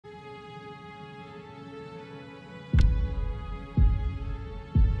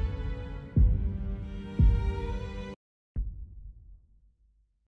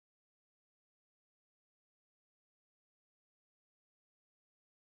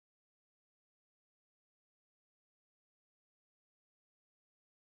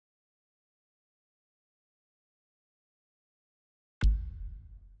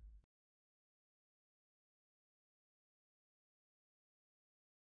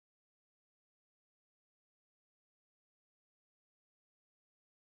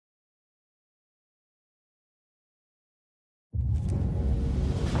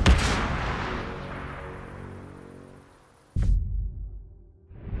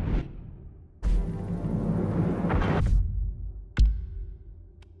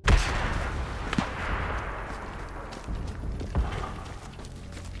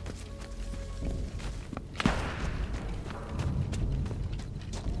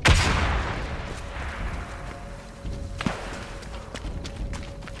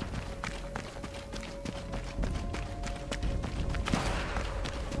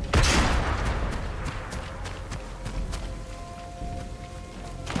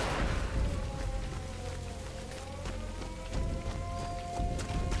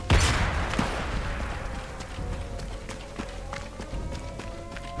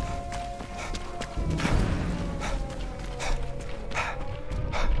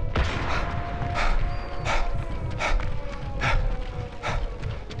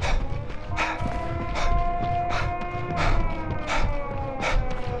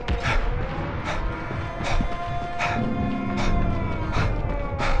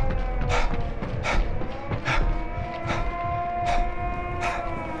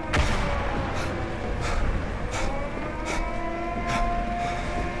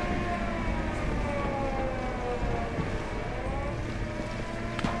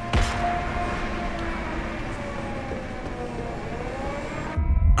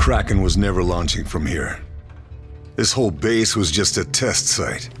Kraken was never launching from here. This whole base was just a test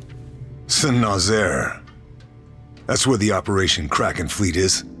site. Saint-Nazaire. That's where the Operation Kraken fleet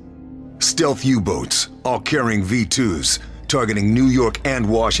is. Stealth U-boats, all carrying V2s, targeting New York and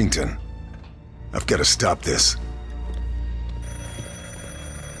Washington. I've got to stop this.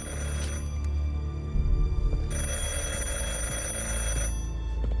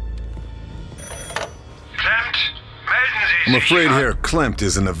 I'm afraid Herr Klempt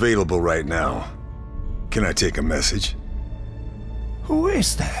isn't available right now. Can I take a message? Who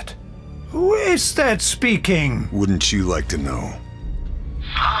is that? Who is that speaking? Wouldn't you like to know?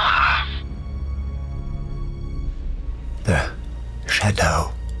 The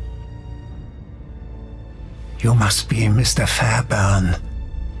Shadow. You must be Mr. Fairburn,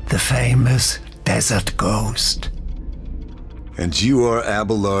 the famous desert ghost. And you are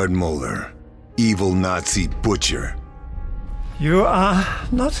Abelard Moeller, evil Nazi butcher. You are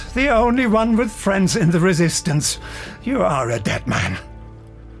not the only one with friends in the Resistance. You are a dead man.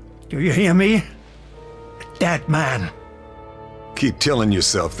 Do you hear me? A dead man. Keep telling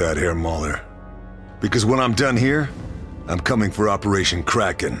yourself that, Herr Moeller. Because when I'm done here, I'm coming for Operation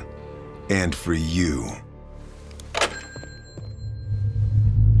Kraken. And for you.